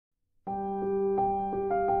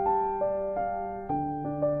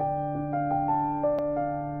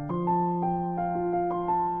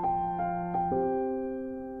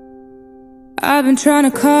I've been trying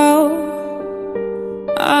to call,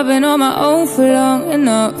 I've been on my own for long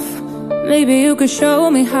enough. Maybe you could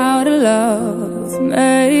show me how to love.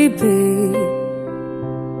 Maybe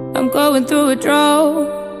I'm going through a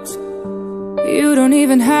drought. You don't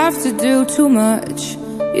even have to do too much.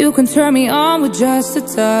 You can turn me on with just a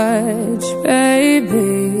touch,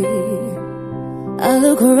 baby. I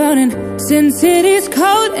look around and Sin City's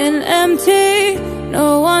cold and empty.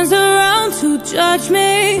 No one's around to judge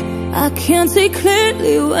me. I can't see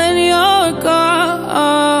clearly when you're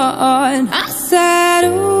gone. I said,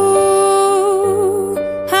 ooh,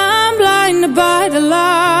 I'm blinded by the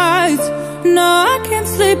lights. No, I can't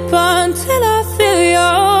sleep until